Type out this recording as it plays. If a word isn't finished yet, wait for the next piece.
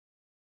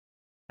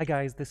Hi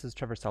guys, this is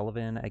Trevor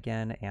Sullivan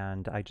again,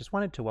 and I just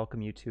wanted to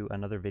welcome you to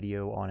another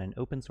video on an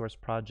open source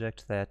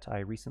project that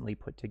I recently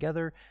put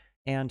together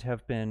and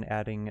have been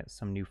adding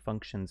some new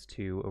functions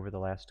to over the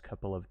last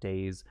couple of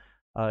days.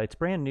 It's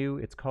brand new.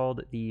 It's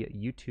called the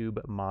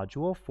YouTube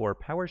module for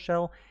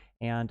PowerShell,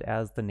 and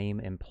as the name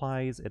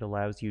implies, it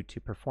allows you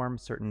to perform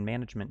certain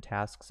management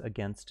tasks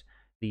against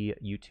the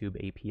YouTube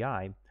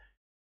API.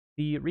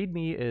 The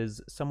README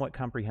is somewhat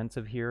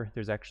comprehensive here.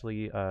 There's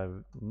actually a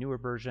newer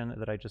version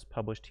that I just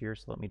published here,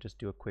 so let me just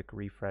do a quick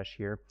refresh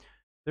here.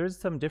 There's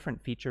some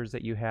different features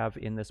that you have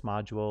in this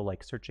module,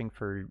 like searching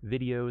for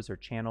videos or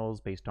channels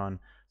based on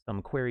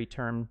some query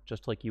term,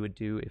 just like you would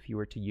do if you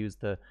were to use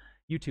the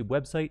YouTube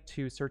website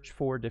to search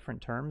for different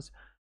terms.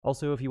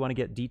 Also, if you want to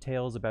get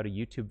details about a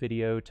YouTube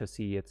video to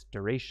see its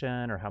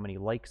duration or how many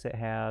likes it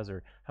has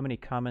or how many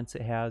comments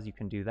it has, you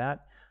can do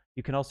that.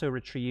 You can also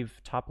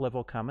retrieve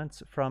top-level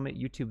comments from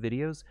YouTube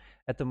videos.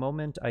 At the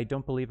moment, I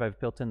don't believe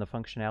I've built in the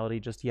functionality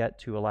just yet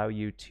to allow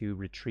you to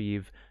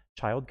retrieve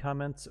child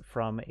comments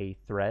from a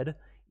thread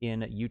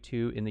in the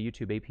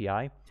YouTube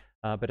API.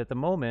 But at the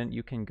moment,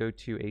 you can go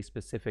to a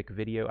specific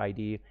video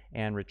ID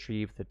and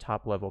retrieve the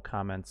top-level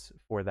comments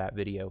for that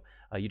video.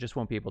 You just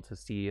won't be able to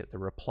see the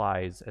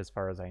replies as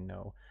far as I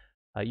know.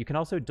 You can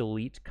also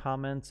delete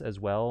comments as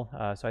well.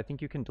 So I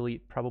think you can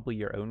delete probably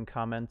your own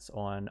comments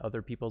on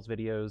other people's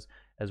videos,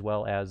 as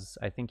well as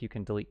I think you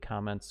can delete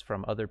comments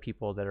from other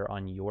people that are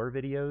on your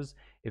videos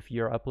if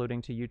you're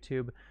uploading to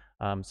YouTube.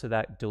 So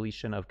that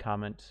deletion of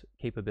comment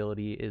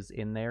capability is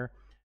in there.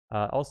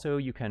 Also,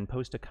 you can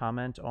post a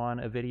comment on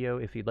a video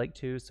if you'd like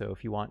to. So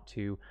if you want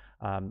to,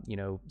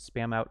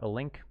 spam out a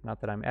link, not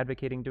that I'm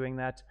advocating doing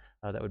that,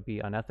 that would be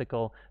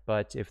unethical.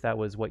 But if that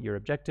was what your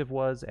objective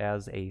was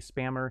as a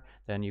spammer,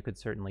 then you could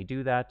certainly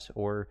do that.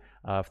 Or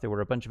if there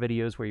were a bunch of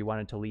videos where you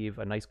wanted to leave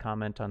a nice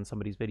comment on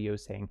somebody's video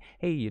saying,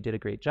 hey, you did a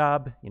great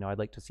job, I'd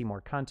like to see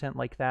more content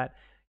like that,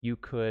 you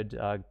could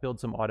build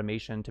some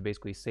automation to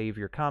basically save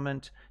your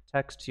comment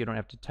text. You don't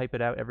have to type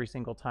it out every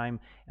single time.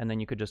 And then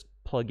you could just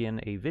plug in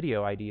a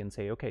video ID and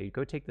say, okay,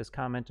 go take this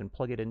comment and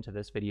plug it into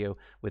this video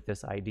with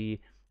this ID.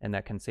 And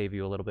that can save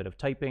you a little bit of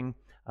typing.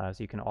 So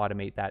you can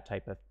automate that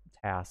type of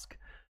task.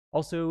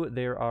 Also,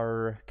 there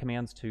are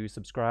commands to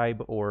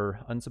subscribe or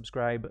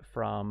unsubscribe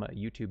from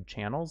YouTube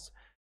channels.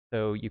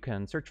 So you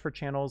can search for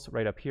channels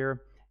right up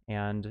here.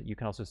 And you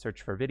can also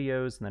search for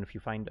videos, and then if you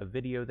find a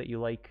video that you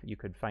like, you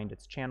could find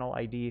its channel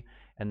ID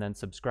and then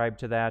subscribe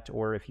to that.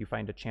 Or if you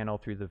find a channel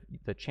through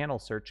the channel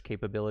search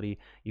capability,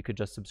 you could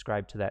just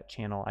subscribe to that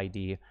channel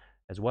ID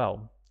as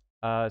well.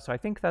 So I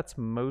think that's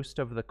most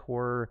of the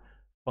core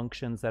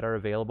functions that are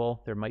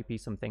available. There might be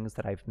some things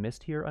that I've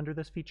missed here under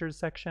this features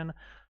section,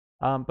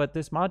 but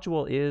this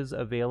module is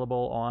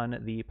available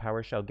on the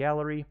PowerShell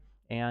gallery,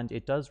 and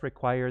it does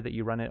require that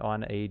you run it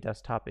on a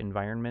desktop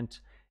environment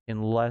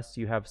unless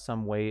you have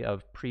some way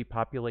of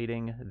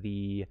pre-populating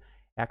the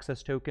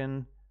access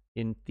token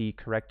in the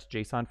correct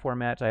JSON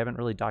format. I haven't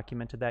really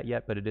documented that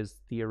yet, but it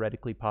is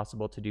theoretically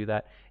possible to do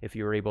that if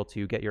you were able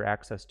to get your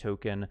access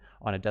token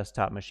on a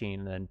desktop machine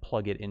and then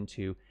plug it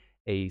into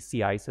a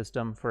CI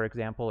system, for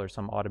example, or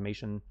some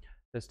automation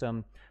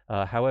system.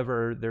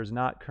 However, there's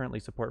not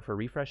currently support for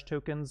refresh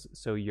tokens,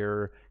 so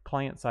your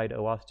client-side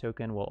OAuth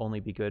token will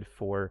only be good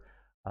for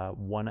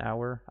 1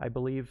 hour, I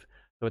believe.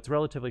 So it's a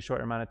relatively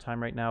short amount of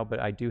time right now, but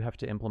I do have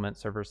to implement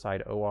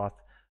server-side OAuth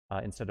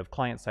instead of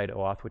client-side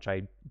OAuth, which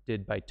I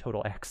did by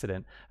total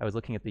accident. I was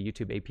looking at the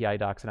YouTube API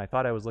docs, and I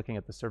thought I was looking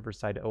at the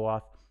server-side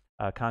OAuth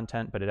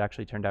content, but it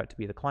actually turned out to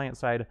be the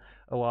client-side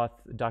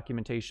OAuth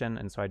documentation,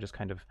 and so I just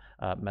kind of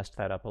messed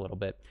that up a little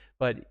bit.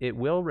 But it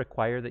will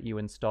require that you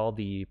install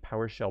the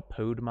PowerShell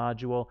Pode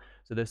module.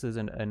 So this is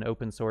an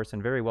open source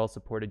and very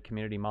well-supported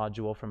community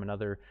module from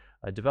another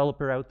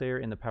developer out there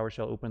in the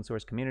PowerShell open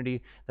source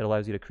community that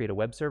allows you to create a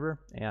web server,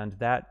 and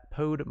that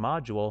Pode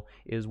module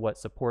is what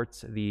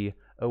supports the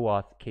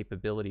oAuth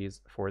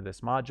capabilities for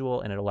this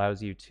module, and it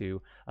allows you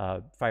to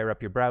fire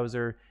up your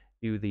browser,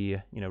 do the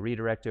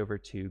redirect over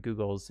to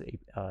Google's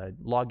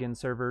login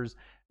servers.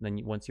 And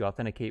then once you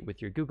authenticate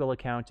with your Google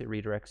account, it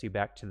redirects you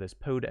back to this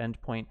Pode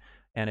endpoint,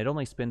 and it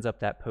only spins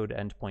up that Pode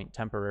endpoint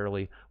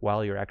temporarily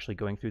while you're actually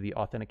going through the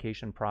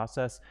authentication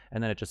process,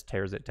 and then it just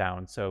tears it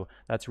down. So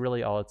that's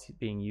really all it's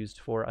being used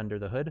for under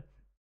the hood.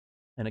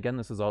 And again,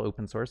 this is all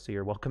open source, so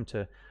you're welcome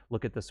to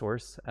look at the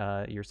source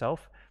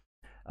yourself.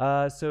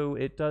 So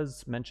it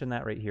does mention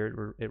that right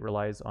here. It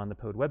relies on the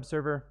Pode web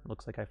server.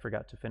 Looks like I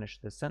forgot to finish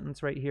this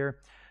sentence right here.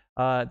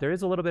 There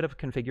is a little bit of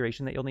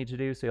configuration that you'll need to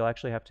do, so you'll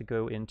actually have to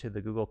go into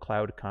the Google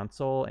Cloud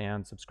Console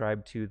and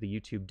subscribe to the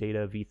YouTube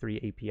Data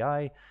v3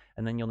 API,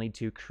 and then you'll need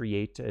to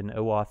create an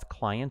oAuth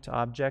client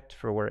object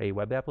for a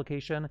web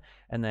application,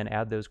 and then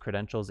add those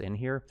credentials in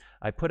here.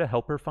 I put a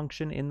helper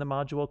function in the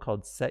module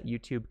called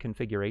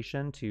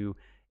Set-YouTubeConfiguration to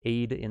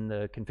aid in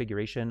the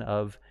configuration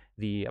of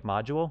the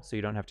module, so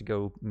you don't have to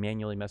go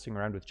manually messing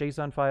around with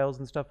JSON files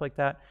and stuff like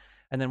that.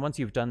 And then once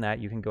you've done that,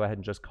 you can go ahead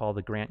and just call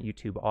the grant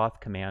YouTube auth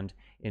command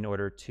in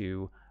order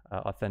to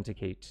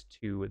authenticate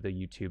to the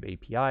YouTube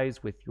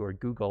APIs with your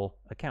Google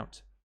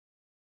account.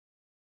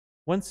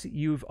 Once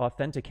you've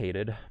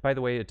authenticated, by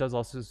the way, it does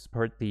also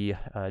support the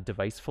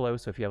device flow.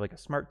 So if you have like a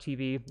smart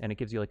TV and it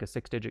gives you like a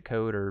 6-digit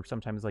code or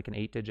sometimes like an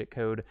 8-digit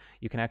code,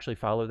 you can actually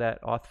follow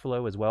that auth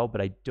flow as well, but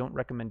I don't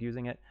recommend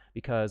using it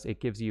because it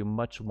gives you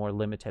much more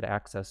limited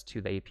access to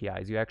the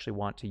APIs. You actually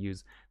want to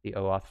use the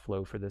oAuth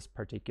flow for this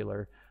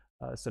particular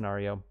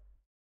scenario.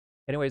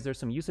 Anyways, there's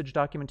some usage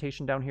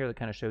documentation down here that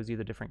kind of shows you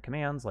the different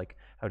commands, like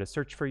how to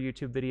search for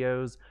YouTube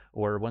videos,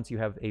 or once you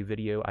have a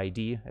video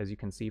ID, as you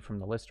can see from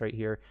the list right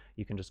here,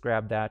 you can just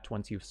grab that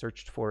once you've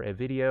searched for a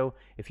video.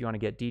 If you want to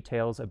get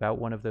details about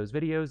one of those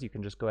videos, you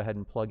can just go ahead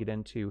and plug it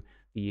into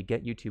the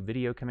get YouTube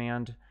video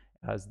command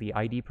as the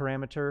ID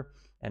parameter,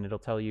 and it'll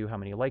tell you how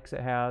many likes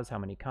it has, how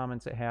many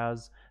comments it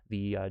has,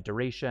 the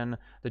duration.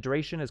 The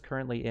duration is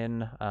currently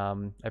in,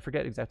 I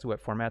forget exactly what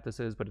format this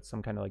is, but it's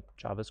some kind of like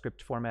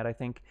JavaScript format, I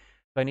think.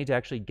 So I need to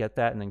actually get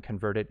that and then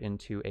convert it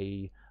into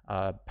a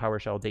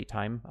PowerShell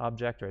datetime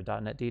object or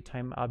a .NET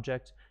datetime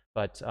object.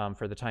 But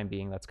for the time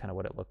being, that's kind of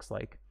what it looks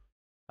like.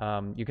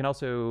 You can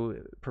also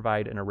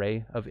provide an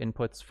array of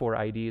inputs for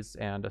IDs,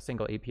 and a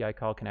single API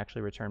call can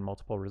actually return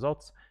multiple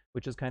results,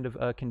 which is kind of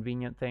a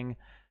convenient thing.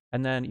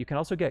 And then you can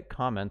also get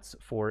comments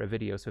for a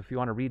video. So if you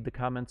want to read the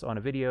comments on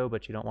a video,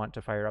 but you don't want to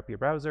fire up your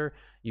browser,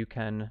 you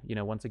can,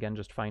 once again,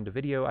 just find a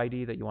video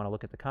ID that you want to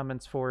look at the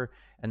comments for,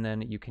 and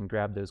then you can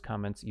grab those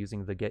comments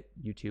using the get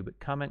YouTube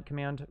comment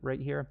command right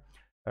here.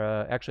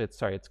 Actually,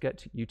 it's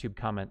get YouTube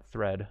comment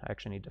thread. I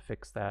actually need to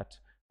fix that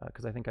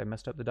because I think I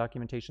messed up the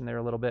documentation there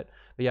a little bit.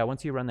 But yeah,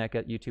 once you run that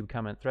get YouTube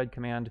comment thread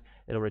command,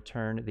 it'll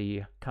return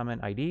the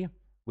comment ID,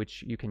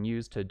 which you can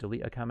use to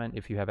delete a comment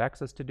if you have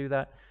access to do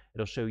that.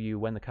 It'll show you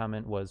when the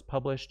comment was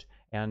published,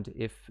 and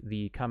if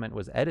the comment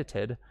was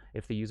edited,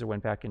 if the user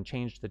went back and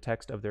changed the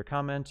text of their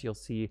comment, you'll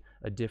see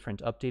a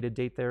different updated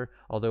date there,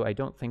 although I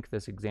don't think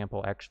this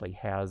example actually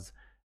has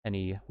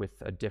any with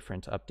a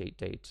different update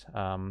date.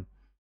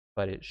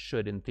 But it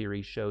should, in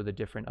theory, show the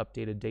different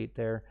updated date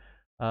there,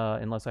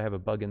 unless I have a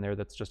bug in there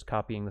that's just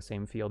copying the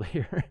same field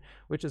here,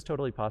 which is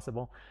totally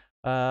possible.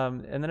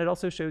 And then it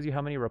also shows you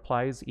how many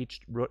replies each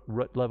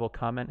root level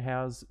comment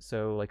has.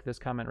 So like this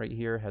comment right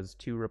here has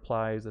 2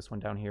 replies. This one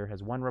down here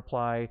has 1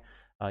 reply.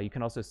 You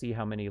can also see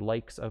how many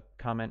likes a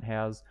comment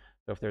has.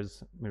 So if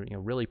there's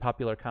really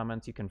popular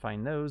comments, you can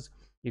find those.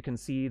 You can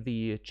see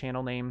the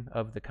channel name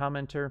of the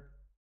commenter.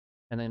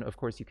 And then, of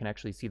course, you can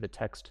actually see the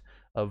text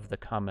of the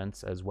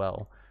comments as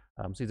well.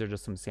 So these are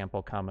just some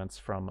sample comments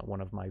from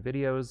one of my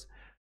videos.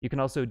 You can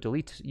also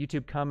delete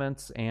YouTube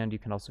comments, and you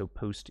can also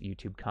post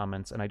YouTube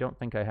comments. And I don't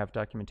think I have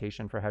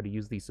documentation for how to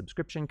use these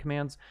subscription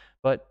commands,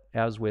 but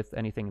as with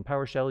anything in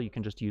PowerShell, you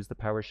can just use the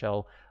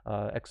PowerShell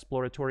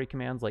exploratory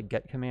commands like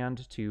get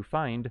command to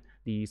find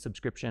the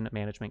subscription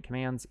management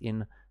commands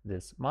in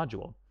this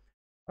module.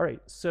 All right,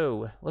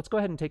 so let's go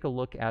ahead and take a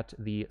look at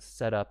the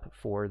setup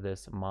for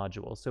this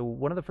module. So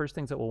one of the first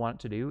things that we'll want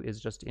to do is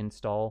just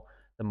install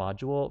the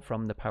module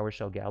from the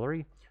PowerShell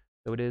gallery.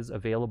 So it is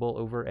available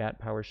over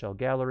at PowerShell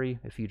Gallery.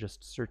 If you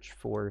just search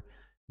for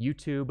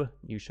YouTube,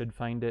 you should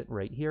find it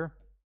right here.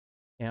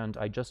 And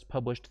I just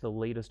published the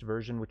latest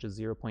version, which is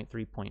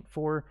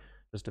 0.3.4,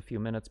 just a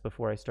few minutes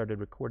before I started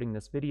recording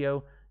this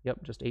video.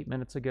 Yep, just 8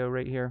 minutes ago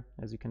right here,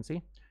 as you can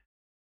see.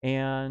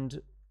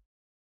 And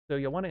so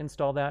you'll want to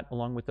install that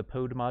along with the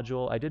Pode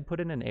module. I did put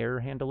in an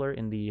error handler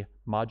in the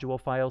module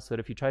file so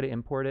that if you try to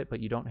import it but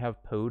you don't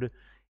have Pode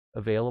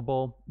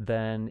available,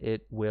 then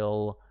it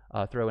will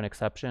throw an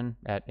exception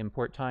at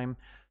import time.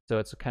 So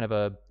it's kind of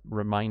a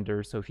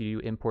reminder. So if you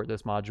import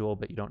this module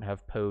but you don't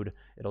have Pode,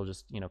 it'll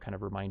just kind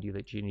of remind you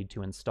that you need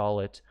to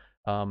install it.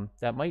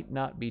 That might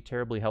not be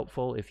terribly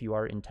helpful if you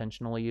are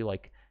intentionally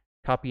like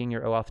copying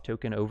your oAuth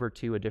token over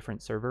to a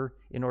different server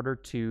in order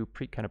to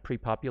kind of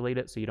pre-populate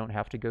it so you don't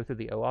have to go through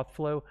the oAuth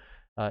flow,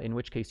 in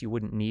which case you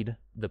wouldn't need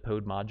the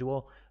Pode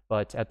module.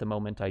 But at the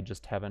moment, I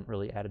just haven't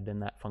really added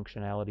in that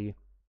functionality.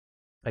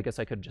 I guess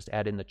I could just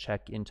add in the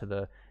check into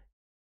the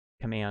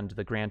command,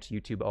 the grant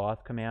YouTube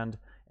oAuth command,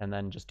 and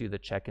then just do the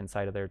check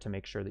inside of there to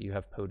make sure that you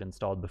have Pode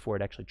installed before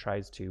it actually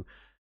tries to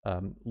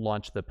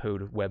launch the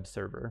Pode web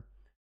server.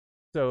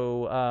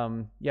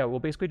 So yeah, we'll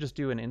basically just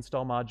do an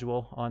install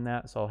module on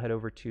that. So I'll head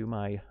over to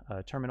my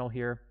terminal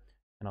here,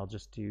 and I'll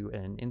just do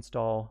an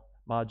install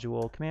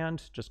module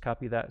command, just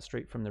copy that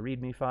straight from the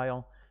README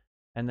file.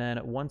 And then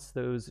once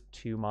those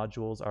 2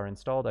 modules are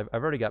installed, I've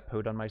already got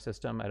Pode on my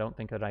system. I don't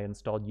think that I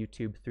installed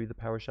YouTube through the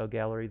PowerShell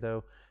gallery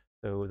though,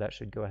 so that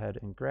should go ahead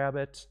and grab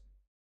it.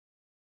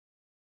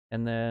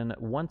 And then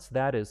once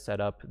that is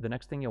set up, the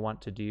next thing you'll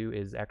want to do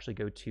is actually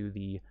go to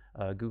the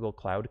Google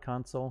Cloud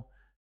Console.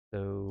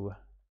 So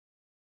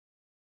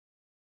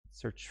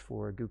search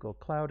for Google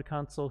Cloud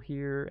Console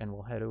here, and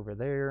we'll head over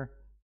there.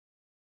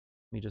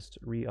 Let me just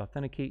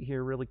re-authenticate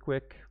here really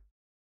quick.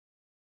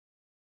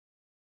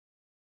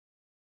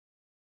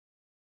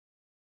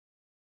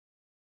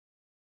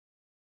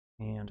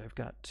 And I've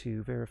got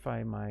to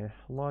verify my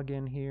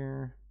login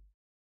here.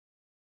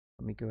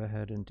 Let me go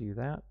ahead and do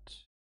that.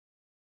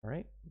 All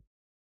right.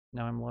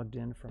 Now I'm logged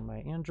in from my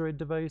Android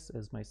device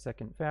as my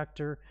second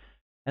factor.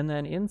 And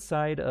then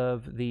inside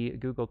of the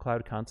Google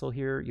Cloud Console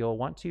here, you'll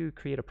want to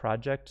create a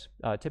project.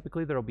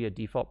 Typically, there will be a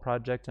default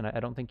project, and I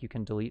don't think you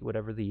can delete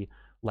whatever the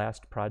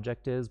last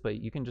project is, but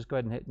you can just go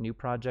ahead and hit New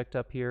Project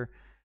up here.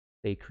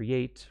 They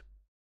create.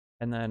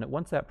 And then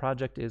once that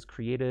project is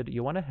created,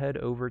 you'll want to head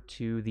over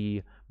to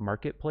the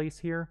marketplace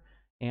here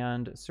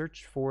and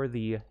search for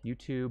the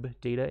YouTube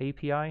Data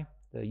API,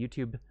 the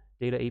YouTube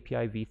Data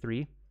API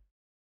v3.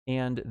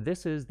 And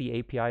this is the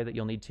API that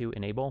you'll need to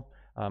enable.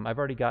 I've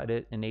already got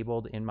it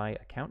enabled in my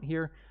account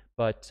here,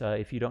 but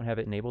if you don't have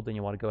it enabled, then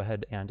you want to go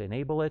ahead and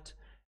enable it,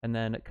 and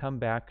then come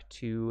back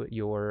to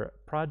your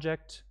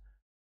project.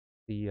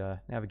 The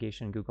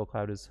navigation in Google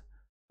Cloud is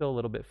still a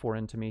little bit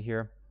foreign to me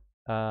here.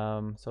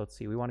 So let's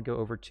see, we want to go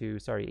over to,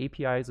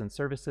 APIs and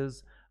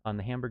services on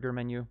the hamburger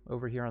menu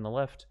over here on the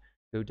left.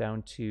 Go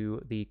down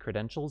to the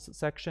credentials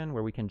section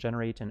where we can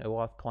generate an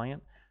oAuth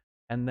client.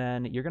 And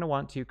then you're going to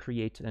want to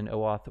create an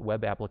oAuth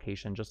web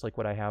application, just like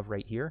what I have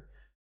right here.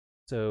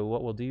 So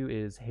what we'll do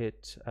is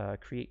hit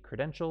create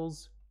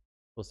credentials.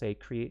 We'll say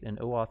create an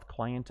oAuth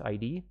client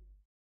ID.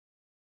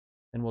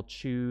 And we'll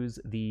choose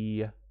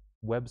the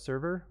web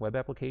server, web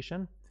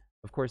application.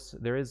 Of course,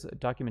 there is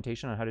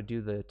documentation on how to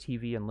do the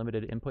TV and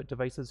limited input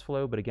devices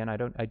flow, but again, I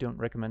don't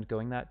recommend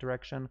going that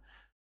direction.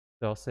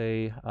 So I'll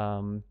say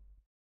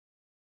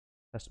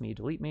test me,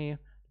 delete me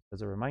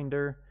as a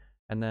reminder,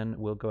 and then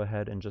we'll go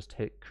ahead and just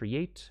hit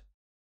create.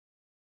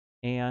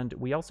 And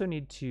we also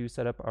need to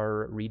set up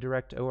our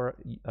redirect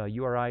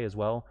URI as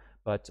well,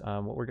 but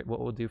what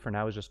we'll do for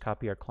now is just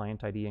copy our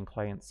client ID and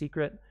client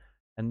secret,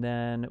 and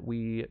then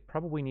we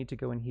probably need to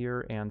go in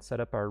here and set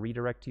up our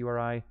redirect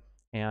URI.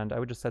 And I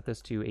would just set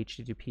this to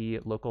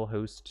HTTP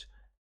localhost.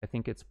 I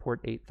think it's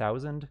port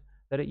 8000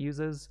 that it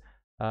uses.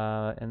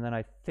 And then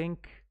I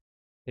think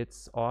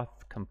it's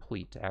auth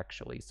complete,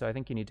 actually. So I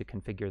think you need to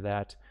configure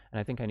that. And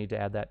I think I need to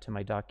add that to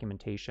my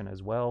documentation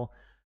as well.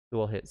 So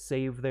we'll hit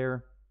save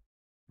there.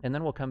 And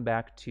then we'll come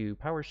back to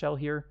PowerShell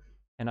here.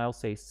 And I'll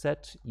say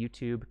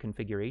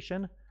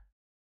Set-YouTubeConfiguration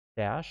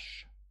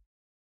dash.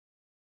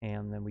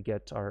 And then we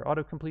get our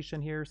auto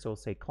completion here. So we'll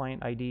say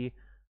client ID.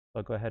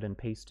 I'll go ahead and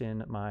paste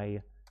in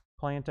my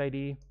client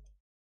ID,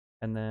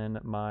 and then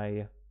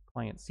my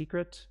client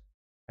secret.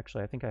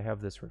 Actually, I think I have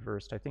this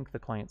reversed. I think the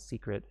client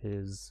secret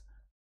is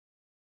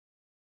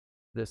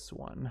this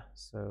one.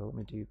 So let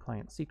me do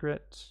client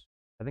secret.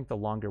 I think the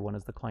longer one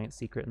is the client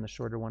secret and the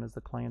shorter one is the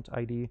client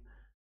ID.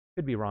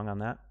 Could be wrong on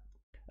that.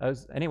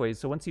 Anyways,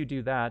 so once you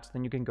do that,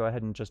 then you can go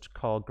ahead and just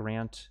call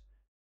grant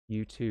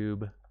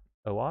YouTube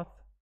oAuth.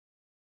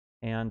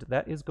 And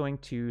that is going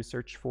to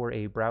search for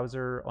a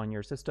browser on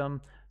your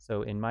system.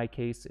 So in my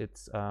case,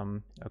 it's,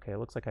 okay, it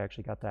looks like I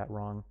actually got that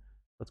wrong.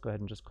 Let's go ahead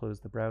and just close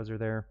the browser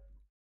there.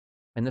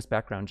 And this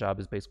background job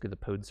is basically the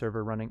Pode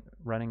server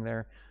running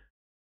there.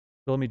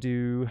 So let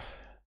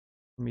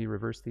me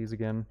reverse these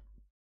again.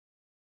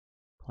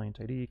 Client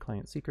ID,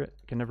 client secret.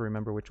 I can never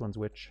remember which one's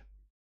which.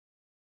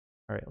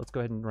 All right, let's go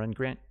ahead and run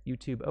grant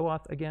YouTube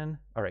oAuth again.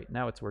 All right,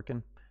 now it's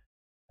working.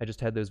 I just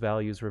had those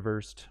values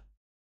reversed.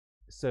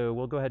 So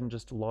we'll go ahead and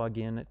just log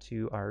in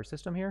to our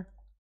system here,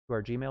 to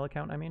our Gmail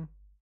account,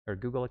 or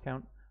Google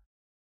account.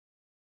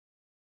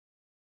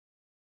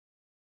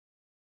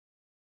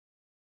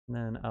 And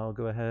then I'll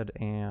go ahead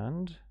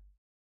and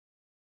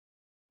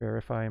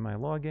verify my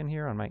login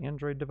here on my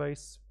Android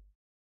device.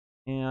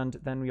 And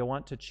then you'll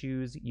want to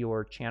choose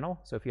your channel.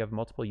 So if you have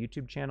multiple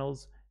YouTube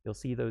channels, you'll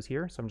see those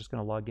here. So I'm just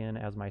going to log in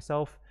as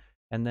myself.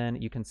 And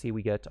then you can see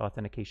we get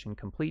authentication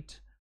complete.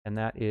 And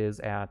that is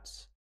at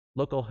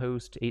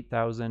localhost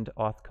 8000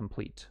 auth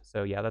complete.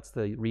 So yeah, that's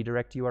the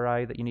redirect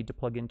URI that you need to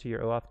plug into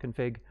your oAuth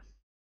config.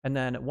 And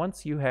then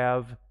once you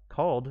have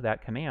called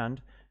that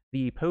command,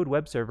 the Pode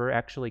web server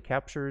actually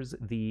captures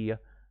the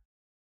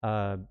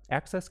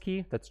access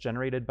key that's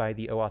generated by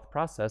the oAuth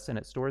process, and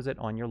it stores it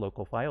on your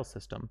local file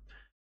system.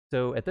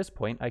 So at this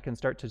point, I can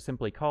start to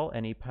simply call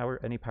any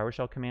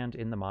PowerShell command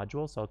in the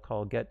module. So I'll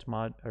call get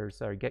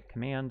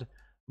command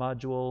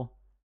module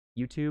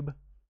YouTube.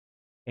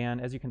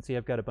 And as you can see,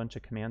 I've got a bunch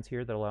of commands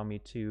here that allow me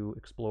to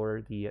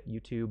explore the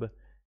YouTube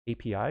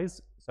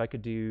APIs. So I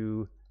could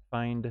do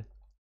find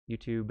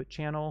YouTube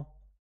channel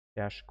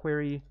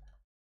 -query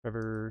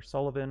Trevor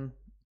Sullivan,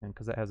 and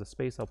because it has a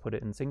space, I'll put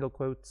it in single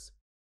quotes.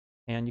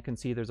 And you can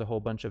see there's a whole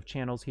bunch of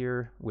channels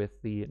here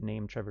with the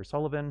name Trevor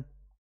Sullivan.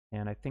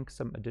 And I think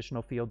some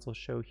additional fields will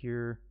show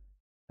here.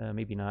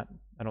 Maybe not.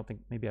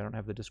 Maybe I don't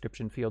have the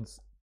description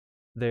fields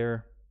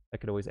there. I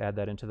could always add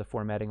that into the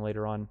formatting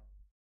later on.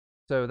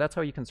 So that's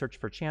how you can search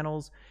for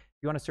channels.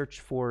 If you want to search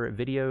for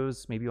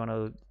videos, maybe you want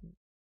to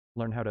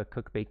learn how to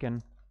cook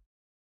bacon.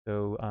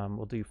 So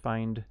we'll do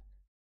find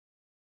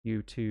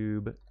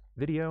YouTube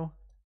video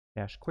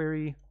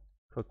 -query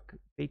cook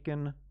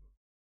bacon,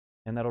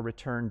 and that'll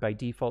return by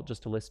default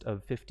just a list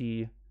of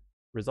 50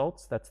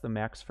 results. That's the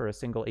max for a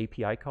single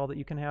API call that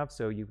you can have.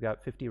 So you've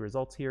got 50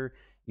 results here.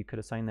 You could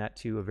assign that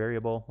to a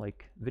variable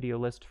like video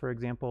list, for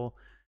example,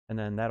 and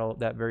then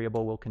that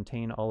variable will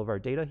contain all of our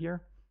data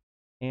here.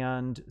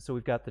 And so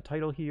we've got the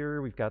title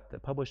here, we've got the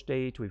publish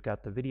date, we've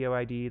got the video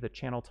ID, the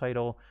channel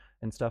title,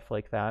 and stuff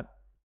like that.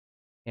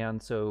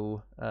 And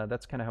so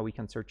that's kind of how we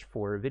can search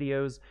for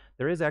videos.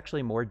 There is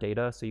actually more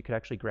data, so you could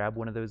actually grab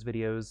one of those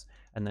videos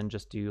and then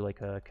just do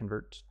like a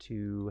convert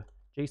to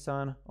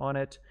JSON on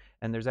it.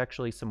 And there's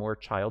actually some more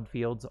child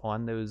fields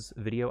on those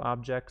video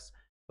objects,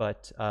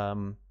 but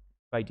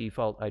by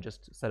default, I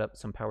just set up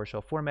some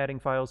PowerShell formatting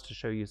files to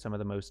show you some of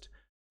the most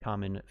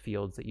common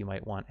fields that you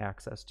might want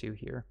access to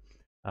here.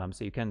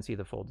 So you can see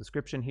the full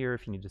description here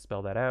if you need to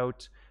spell that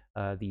out.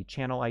 The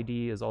channel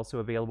ID is also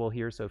available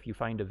here, so if you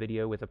find a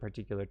video with a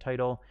particular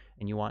title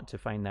and you want to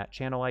find that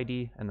channel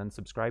ID and then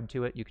subscribe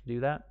to it, you can do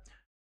that.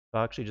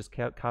 I'll actually just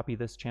copy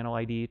this channel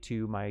ID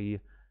to my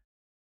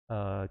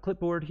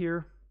clipboard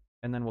here,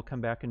 and then we'll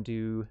come back and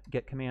do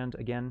get command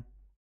again.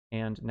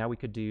 And now we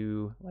could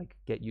do like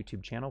get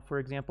YouTube channel, for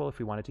example, if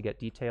we wanted to get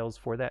details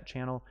for that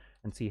channel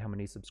and see how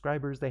many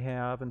subscribers they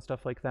have and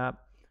stuff like that.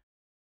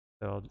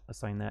 So I'll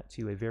assign that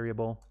to a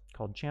variable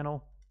called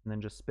channel and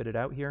then just spit it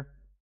out here.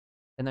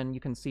 And then you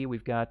can see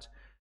we've got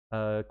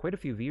quite a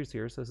few views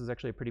here. So this is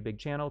actually a pretty big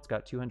channel. It's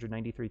got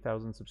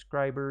 293,000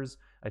 subscribers.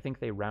 I think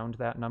they round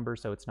that number,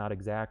 so it's not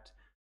exact.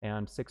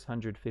 And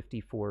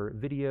 654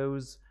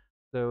 videos.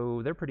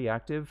 So they're pretty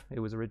active. It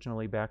was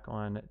originally back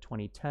on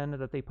 2010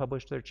 that they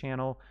published their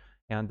channel.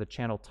 And the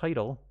channel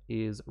title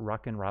is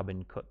Rockin'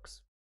 Robin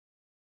Cooks.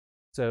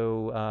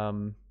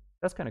 So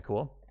that's kind of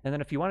cool. And then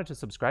if you wanted to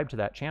subscribe to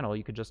that channel,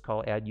 you could just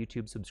call add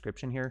YouTube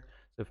subscription here.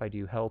 So if I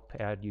do help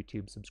add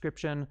YouTube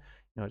subscription,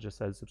 it just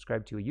says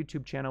subscribe to a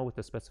YouTube channel with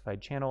a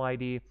specified channel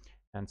ID.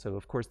 And so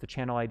of course the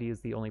channel ID is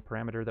the only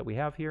parameter that we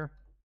have here.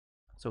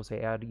 So we'll say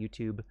add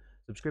YouTube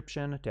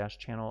subscription dash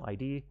channel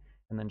ID,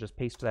 and then just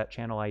paste that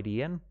channel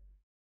ID in.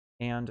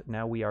 And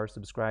now we are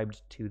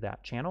subscribed to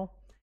that channel.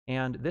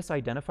 And this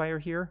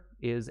identifier here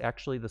is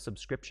actually the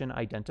subscription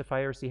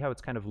identifier. See how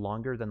it's kind of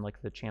longer than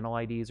like the channel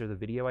IDs or the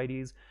video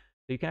IDs?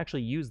 So you can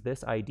actually use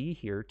this ID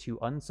here to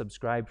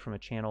unsubscribe from a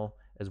channel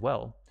as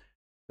well.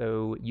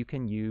 So you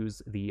can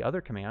use the other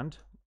command.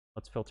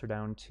 Let's filter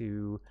down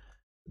to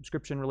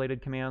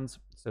subscription-related commands.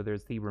 So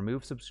there's the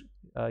remove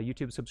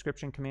YouTube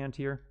subscription command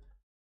here.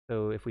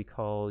 So if we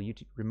call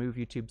remove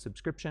YouTube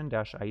subscription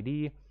dash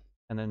ID,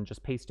 and then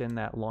just paste in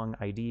that long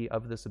ID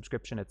of the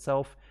subscription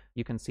itself,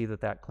 you can see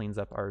that that cleans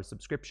up our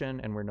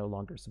subscription and we're no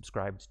longer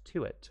subscribed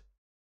to it.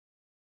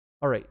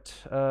 All right,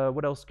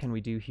 what else can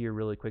we do here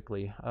really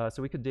quickly?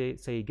 So we could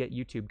say get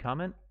YouTube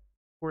comment,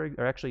 or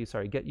actually,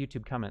 sorry, get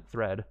YouTube comment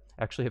thread.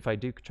 Actually, if I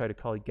do try to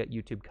call get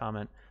YouTube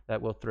comment,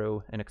 that will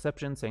throw an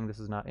exception saying this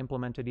is not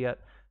implemented yet.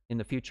 In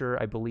the future,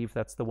 I believe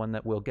that's the one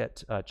that will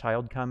get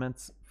child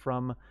comments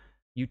from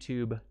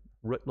YouTube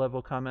root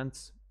level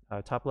comments,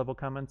 top level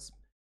comments.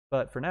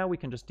 But for now, we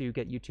can just do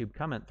get YouTube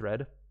comment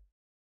thread,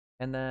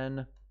 and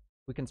then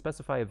we can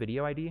specify a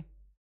video ID.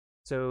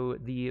 So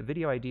the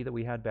video ID that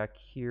we had back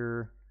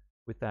here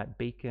with that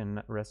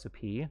bacon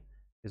recipe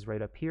is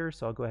right up here,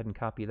 so I'll go ahead and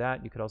copy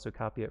that. You could also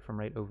copy it from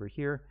right over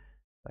here.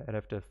 I'd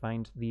have to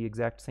find the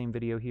exact same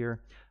video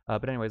here.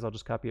 But anyways, I'll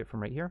just copy it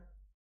from right here.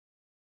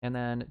 And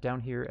then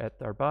down here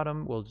at our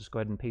bottom, we'll just go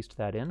ahead and paste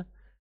that in.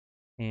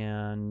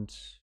 And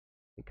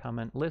a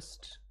comment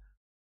list.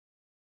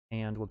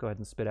 And we'll go ahead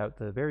and spit out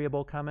the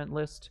variable comment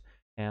list.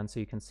 And so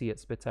you can see it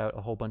spits out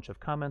a whole bunch of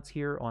comments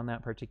here on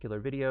that particular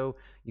video.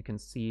 You can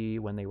see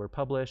when they were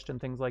published and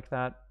things like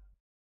that.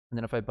 And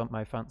then if I bump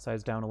my font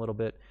size down a little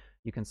bit,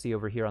 you can see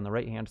over here on the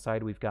right-hand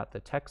side, we've got the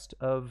text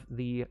of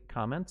the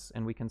comments,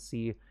 and we can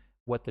see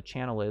what the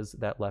channel is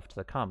that left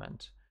the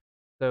comment.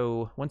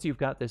 So once you've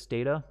got this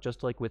data,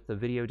 just like with the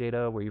video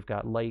data where you've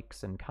got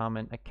likes and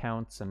comment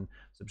accounts and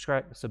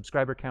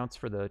subscriber counts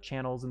for the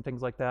channels and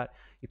things like that,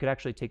 you could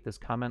actually take this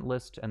comment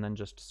list and then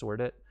just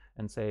sort it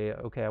and say,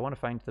 okay, I want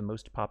to find the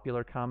most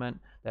popular comment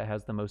that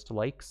has the most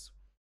likes.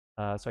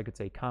 So I could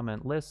say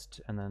comment list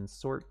and then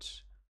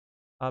sort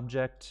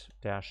object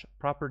dash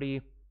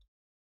property.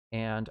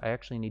 And I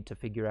actually need to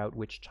figure out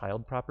which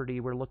child property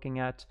we're looking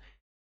at,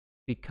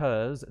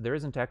 because there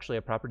isn't actually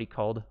a property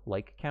called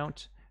like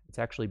count. It's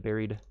actually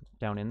buried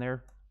down in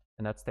there,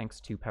 and that's thanks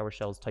to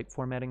PowerShell's type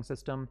formatting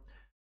system.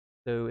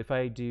 So if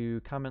I do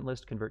comment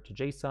list convert to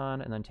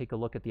JSON and then take a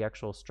look at the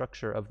actual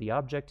structure of the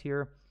object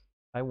here,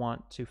 I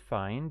want to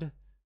find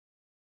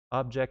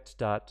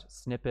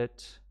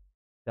object.snippet.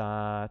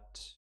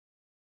 Let's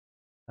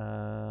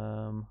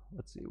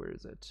see, where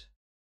is it?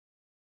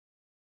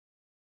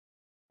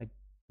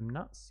 I'm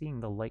not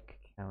seeing the like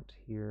count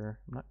here.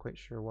 I'm not quite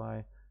sure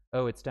why.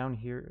 Oh, it's down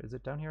here. Is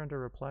it down here under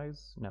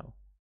replies? No.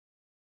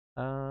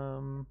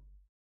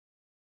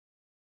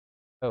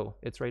 Oh,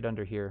 it's right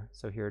under here.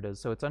 So here it is.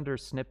 So it's under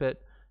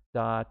snippet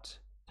dot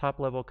top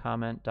level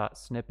comment dot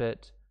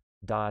snippet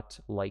dot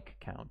like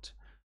count.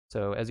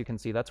 So as you can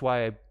see, that's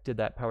why I did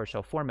that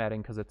PowerShell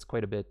formatting, because it's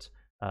quite a bit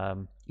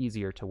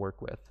easier to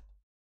work with.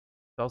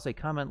 So I'll say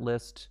comment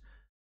list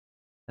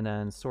and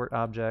then sort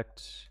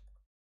object,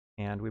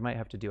 and we might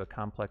have to do a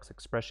complex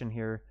expression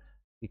here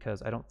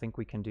because I don't think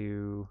we can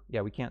do,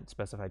 yeah, we can't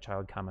specify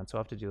child comments, so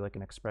I'll have to do like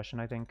an expression,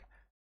 I think.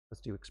 Let's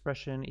do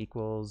expression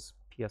equals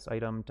ps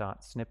item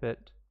dot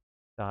snippet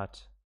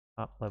dot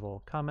top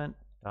level comment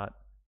dot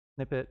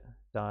snippet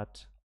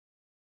dot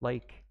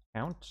like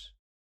count.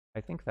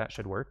 I think that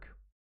should work.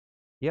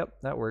 Yep,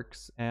 that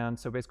works. And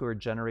so basically we're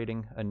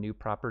generating a new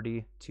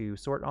property to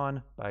sort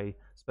on by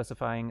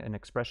specifying an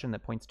expression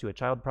that points to a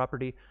child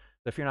property.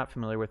 So if you're not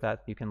familiar with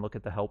that, you can look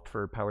at the help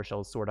for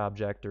PowerShell's sort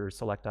object or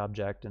select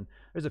object, and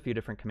there's a few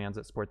different commands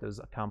that support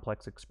those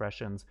complex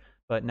expressions.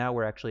 But now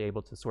we're actually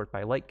able to sort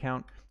by like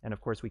count, and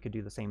of course we could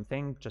do the same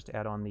thing, just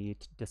add on the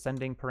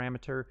descending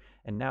parameter,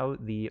 and now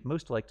the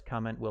most liked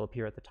comment will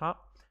appear at the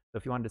top. So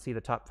if you wanted to see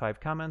the top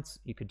 5 comments,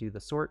 you could do the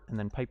sort and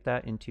then pipe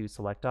that into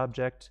select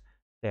object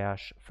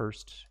dash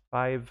first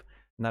 5,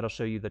 and that'll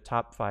show you the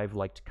top 5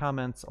 liked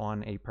comments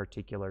on a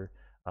particular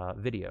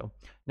video.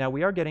 Now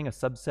we are getting a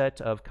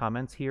subset of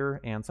comments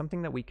here, and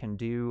something that we can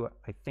do,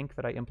 I think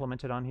that I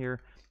implemented on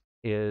here,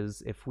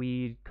 is if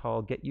we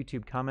call get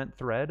YouTube comment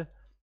thread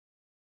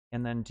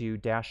and then do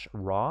dash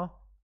raw,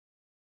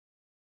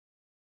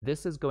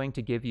 this is going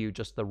to give you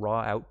just the raw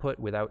output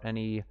without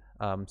any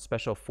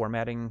special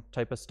formatting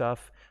type of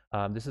stuff.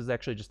 This is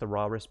actually just the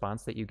raw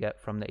response that you get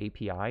from the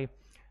API.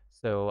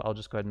 So I'll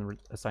just go ahead and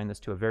assign this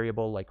to a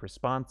variable like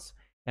response.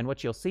 And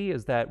what you'll see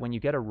is that when you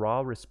get a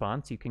raw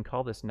response, you can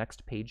call this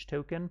next page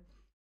token.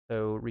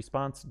 So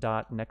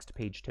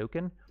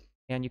response.nextPageToken.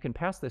 And you can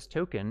pass this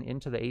token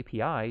into the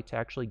API to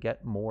actually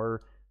get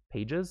more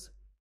pages.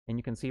 And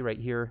you can see right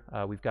here,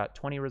 we've got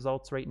 20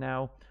 results right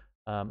now.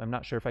 I'm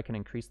not sure if I can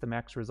increase the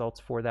max results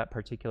for that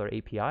particular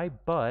API,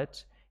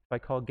 but if I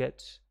call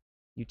get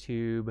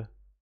YouTube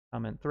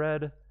comment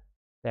thread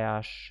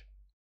dash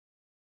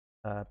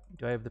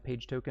do I have the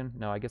page token?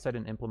 No, I guess I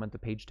didn't implement the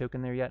page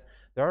token there yet.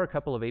 There are a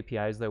couple of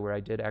APIs though where I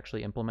did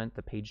actually implement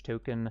the page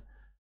token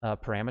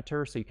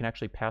parameter, so you can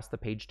actually pass the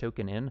page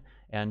token in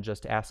and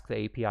just ask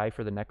the API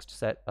for the next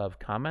set of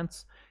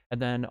comments.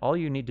 And then all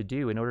you need to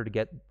do in order to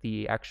get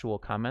the actual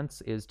comments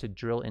is to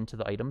drill into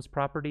the items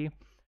property.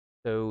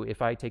 So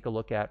if I take a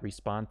look at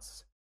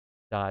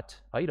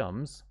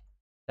response.items,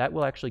 that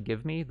will actually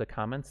give me the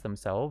comments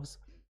themselves.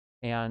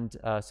 And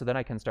so then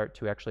I can start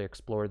to actually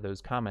explore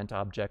those comment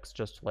objects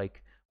just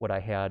like what I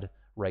had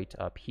right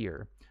up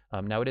here.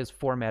 Now it is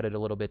formatted a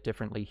little bit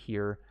differently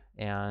here,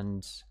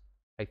 and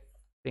I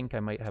think I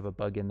might have a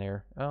bug in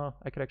there. Oh,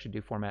 I could actually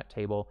do format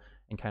table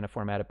and kind of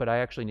format it, but I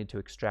actually need to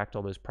extract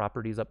all those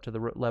properties up to the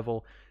root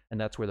level,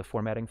 and that's where the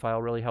formatting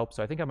file really helps.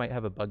 So I think I might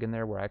have a bug in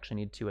there where I actually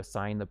need to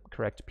assign the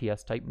correct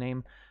PS type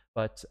name,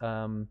 but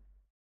I'll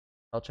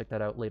check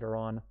that out later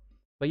on.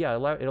 But yeah,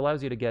 it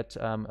allows you to get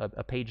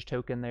a page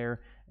token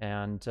there,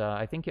 and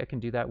I think I can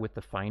do that with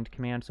the find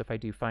command. So if I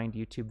do find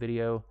YouTube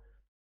video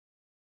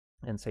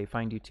and say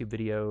find YouTube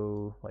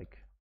video like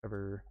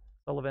Trevor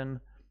Sullivan,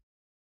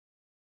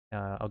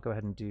 I'll go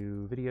ahead and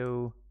do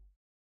video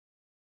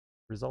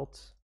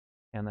results,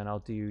 and then I'll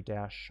do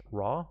dash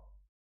raw.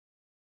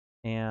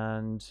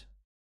 And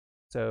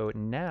so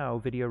now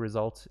video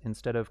results,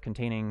 instead of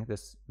containing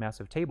this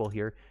massive table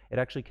here, it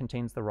actually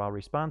contains the raw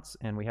response,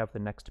 and we have the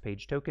next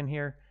page token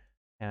here.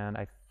 And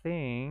I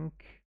think,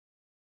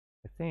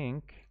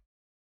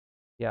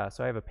 yeah,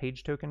 so I have a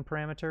page token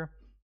parameter,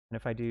 and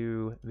if I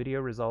do video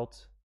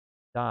result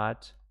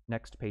dot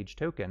next page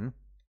token,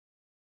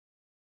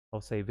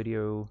 I'll say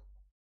video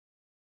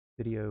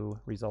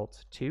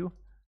result 2.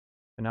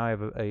 So now I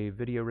have a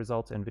video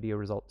result and video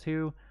result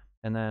 2,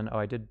 and then, oh,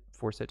 I did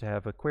force it to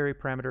have a query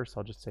parameter, so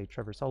I'll just say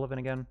Trevor Sullivan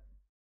again.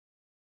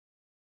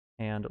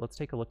 And let's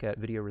take a look at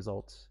video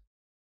results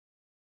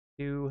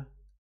 2.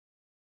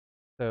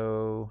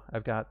 So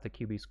I've got the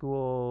QB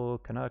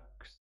School,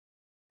 Canucks,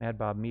 Mad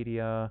Bob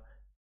Media.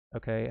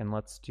 Okay, and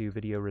let's do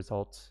video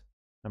results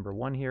number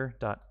 1 here,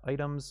 dot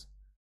items.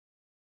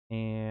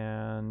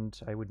 And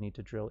I would need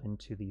to drill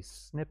into the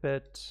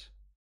snippet.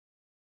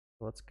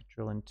 So let's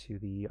drill into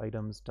the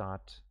items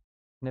dot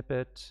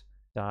snippet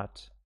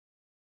dot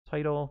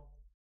title.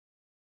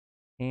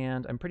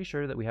 And I'm pretty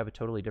sure that we have a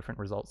totally different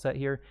result set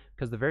here,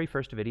 because the very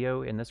first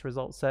video in this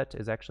result set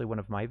is actually one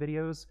of my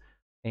videos.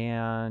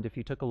 And if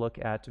you took a look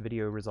at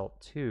video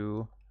result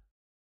 2,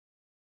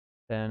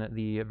 then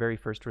the very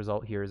first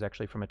result here is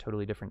actually from a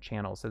totally different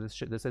channel. So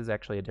this is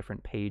actually a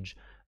different page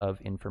of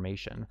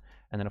information.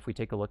 And then if we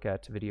take a look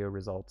at video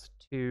results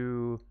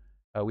 2,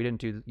 we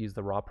didn't use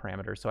the raw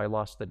parameter, so I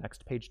lost the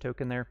next page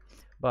token there.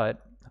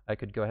 But I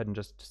could go ahead and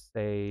just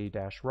say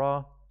dash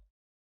raw.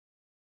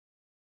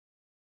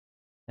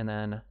 And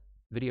then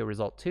video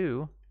result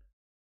 2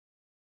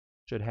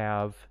 should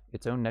have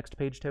its own next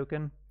page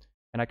token.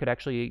 And I could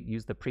actually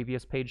use the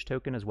previous page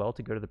token as well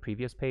to go to the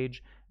previous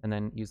page, and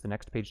then use the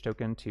next page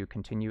token to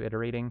continue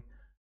iterating.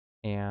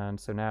 And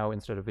so now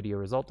instead of video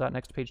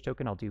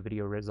result.nextPageToken, I'll do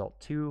video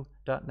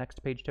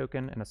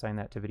result2.nextPageToken and assign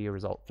that to video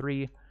result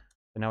 3.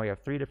 So now we have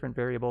 3 different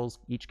variables,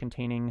 each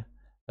containing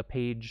a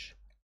page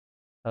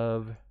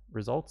of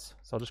results.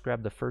 So I'll just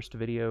grab the first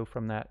video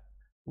from that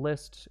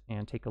list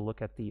and take a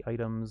look at the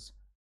items.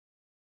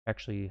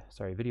 Actually,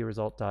 sorry, video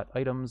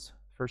result.items,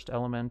 first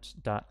element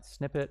dot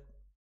snippet.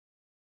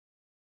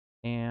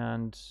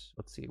 And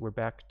let's see, we're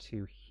back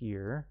to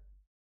here.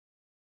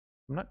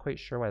 I'm not quite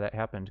sure why that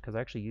happened, because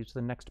I actually used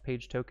the next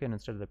page token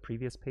instead of the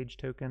previous page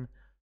token.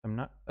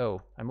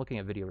 I'm looking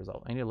at video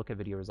result. I need to look at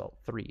video result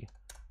 3.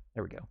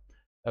 There we go.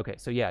 Okay,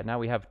 so yeah, now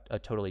we have a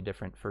totally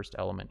different first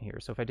element here.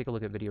 So if I take a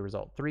look at video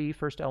result 3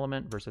 first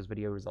element versus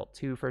video result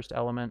 2 first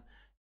element,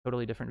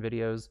 totally different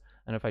videos.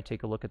 And if I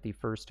take a look at the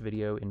first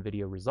video in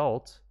video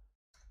result,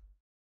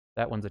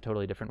 that one's a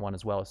totally different one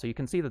as well. So you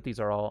can see that these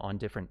are all on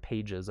different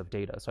pages of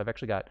data. So I've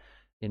actually got,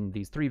 in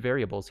these 3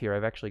 variables here,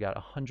 I've actually got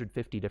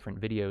 150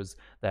 different videos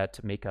that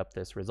make up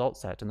this result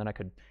set. And then I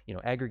could,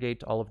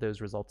 aggregate all of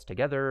those results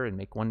together and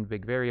make one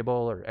big variable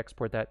or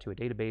export that to a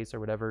database or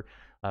whatever.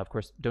 Of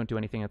course, don't do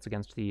anything that's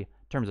against the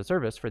terms of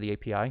service for the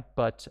API,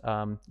 but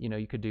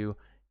you could do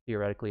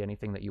theoretically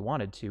anything that you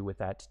wanted to with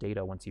that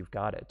data once you've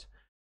got it.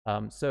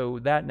 So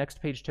that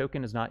next page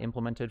token is not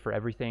implemented for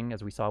everything,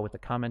 as we saw with the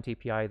comment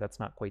API. That's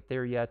not quite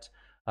there yet,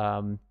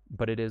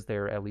 but it is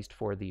there at least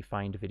for the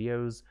find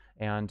videos,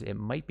 and it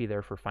might be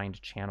there for find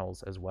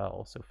channels as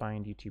well. So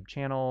find YouTube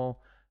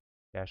channel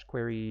dash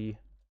query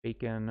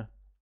bacon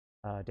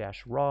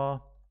dash raw,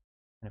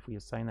 and if we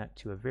assign that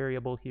to a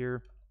variable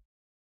here,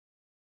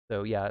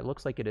 so yeah, it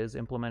looks like it is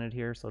implemented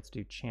here. So let's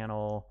do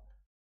channel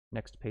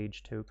next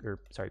page token, or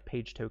sorry,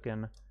 page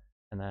token,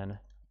 and then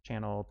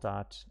channel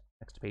dot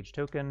next page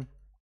token, and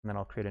then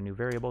I'll create a new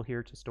variable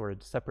here to store a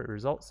separate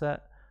result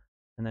set,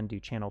 and then do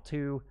channel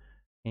 2,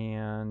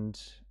 and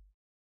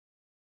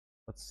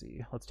let's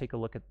see, let's take a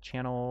look at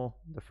channel,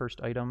 the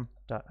first item,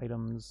 dot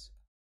items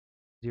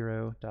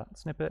 0 dot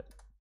snippet.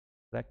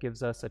 That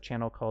gives us a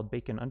channel called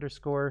bacon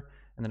underscore,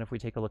 and then if we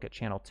take a look at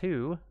channel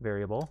 2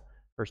 variable,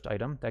 first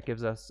item, that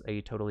gives us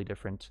a totally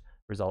different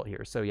result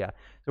here. So yeah,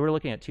 so we're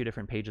looking at 2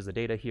 different pages of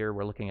data here.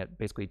 We're looking at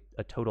basically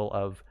a total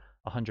of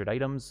 100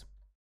 items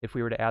if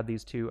we were to add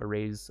these 2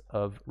 arrays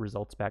of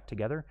results back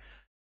together.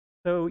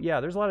 So yeah,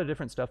 there's a lot of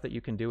different stuff that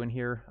you can do in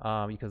here.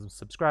 You can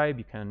subscribe,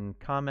 you can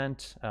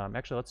comment.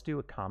 Actually, let's do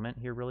a comment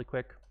here really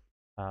quick.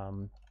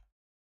 I'm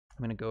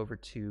going to go over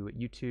to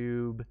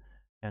YouTube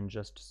and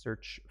just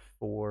search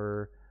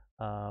for,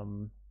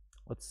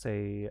 let's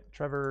say,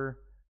 Trevor,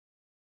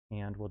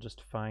 and we'll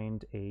just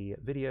find a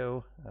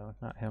video.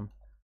 Not him,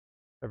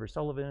 Trevor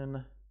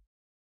Sullivan,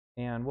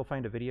 and we'll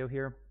find a video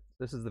here.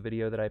 This is the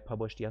video that I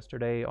published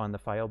yesterday on the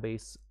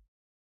Firebase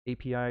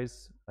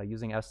APIs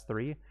using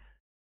S3.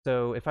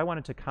 So if I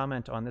wanted to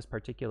comment on this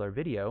particular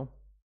video,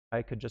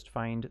 I could just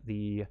find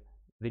the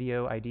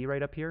video ID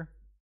right up here,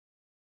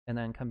 and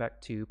then come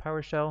back to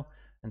PowerShell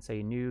and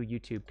say new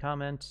YouTube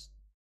comment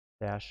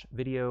dash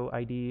video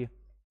ID.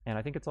 And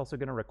I think it's also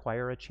going to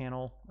require a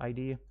channel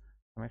ID.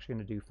 I'm actually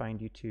going to do find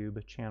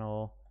YouTube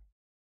channel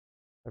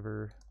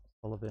Trevor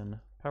Sullivan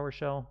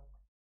PowerShell.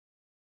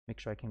 Make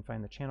sure I can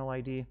find the channel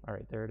ID. All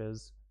right, there it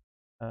is.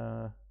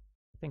 I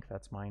think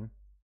that's mine.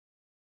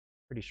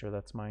 Pretty sure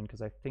that's mine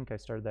because I think I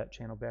started that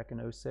channel back in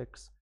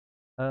 06.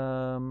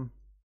 So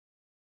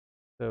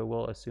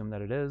we'll assume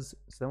that it is.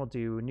 So then we'll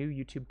do new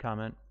YouTube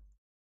comment,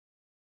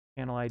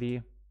 channel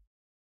ID.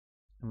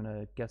 I'm going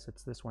to guess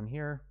it's this one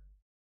here.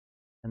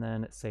 And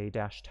then say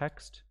dash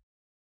text.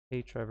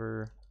 Hey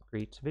Trevor,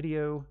 great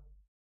video.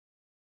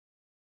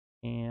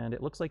 And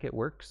it looks like it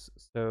works.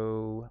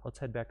 So let's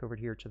head back over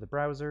here to the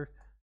browser.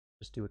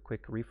 Just do a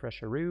quick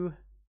refresheroo,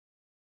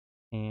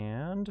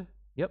 and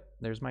yep,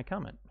 there's my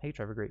comment. Hey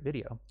Trevor, great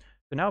video.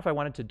 So now if I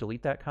wanted to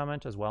delete that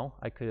comment as well,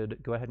 I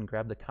could go ahead and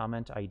grab the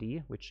comment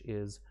ID, which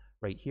is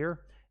right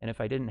here. And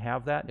if I didn't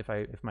have that,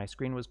 if my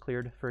screen was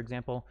cleared, for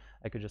example,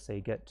 I could just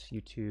say get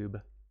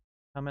YouTube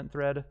comment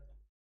thread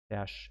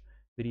dash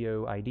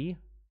video ID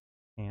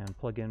and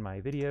plug in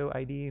my video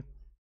ID,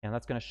 and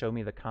that's going to show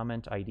me the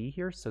comment ID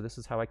here. So this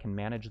is how I can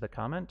manage the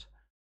comment.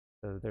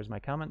 So there's my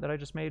comment that I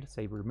just made.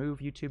 Say remove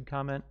YouTube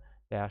comment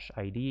dash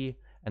ID,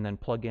 and then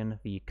plug in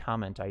the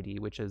comment ID,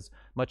 which is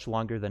much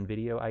longer than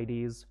video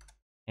IDs,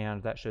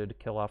 and that should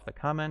kill off the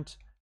comment.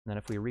 And then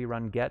if we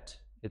rerun get,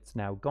 it's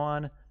now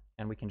gone,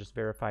 and we can just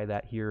verify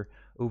that here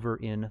over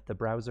in the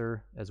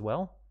browser as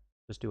well.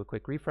 Just do a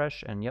quick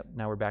refresh, and yep,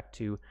 now we're back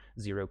to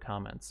 0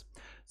 comments.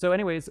 So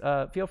anyways,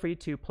 feel free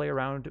to play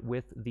around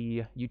with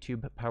the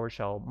YouTube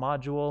PowerShell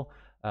module.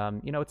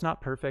 It's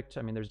not perfect.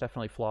 I mean, there's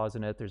definitely flaws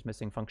in it. There's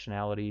missing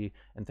functionality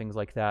and things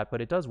like that,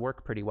 but it does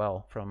work pretty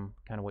well from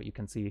kind of what you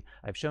can see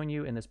I've shown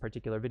you in this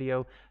particular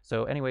video.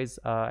 So anyways,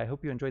 I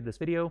hope you enjoyed this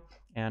video,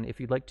 and if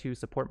you'd like to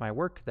support my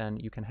work, then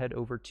you can head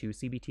over to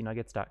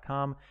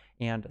cbtnuggets.com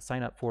and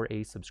sign up for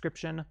a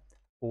subscription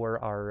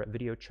for our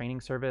video training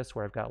service,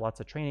 where I've got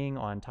lots of training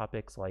on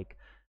topics like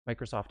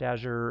Microsoft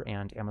Azure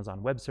and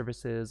Amazon Web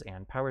Services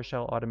and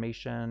PowerShell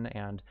automation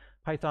and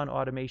Python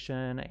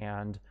automation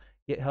and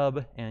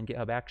GitHub and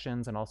GitHub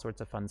Actions and all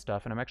sorts of fun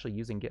stuff. And I'm actually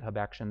using GitHub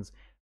Actions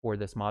for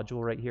this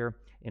module right here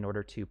in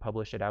order to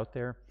publish it out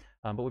there.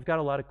 But we've got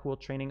a lot of cool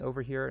training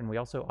over here, and we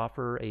also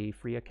offer a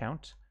free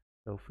account.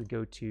 So if we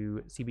go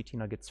to CBT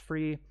Nuggets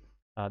free,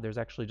 there's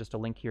actually just a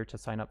link here to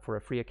sign up for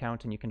a free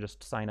account, and you can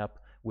just sign up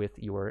with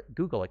your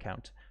Google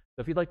account.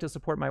 So if you'd like to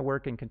support my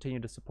work and continue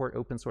to support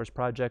open source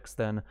projects,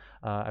 then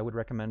I would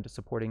recommend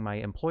supporting my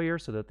employer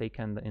so that they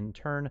can in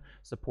turn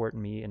support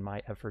me in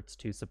my efforts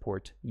to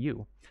support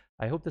you.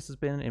 I hope this has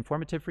been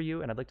informative for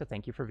you, and I'd like to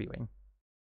thank you for viewing.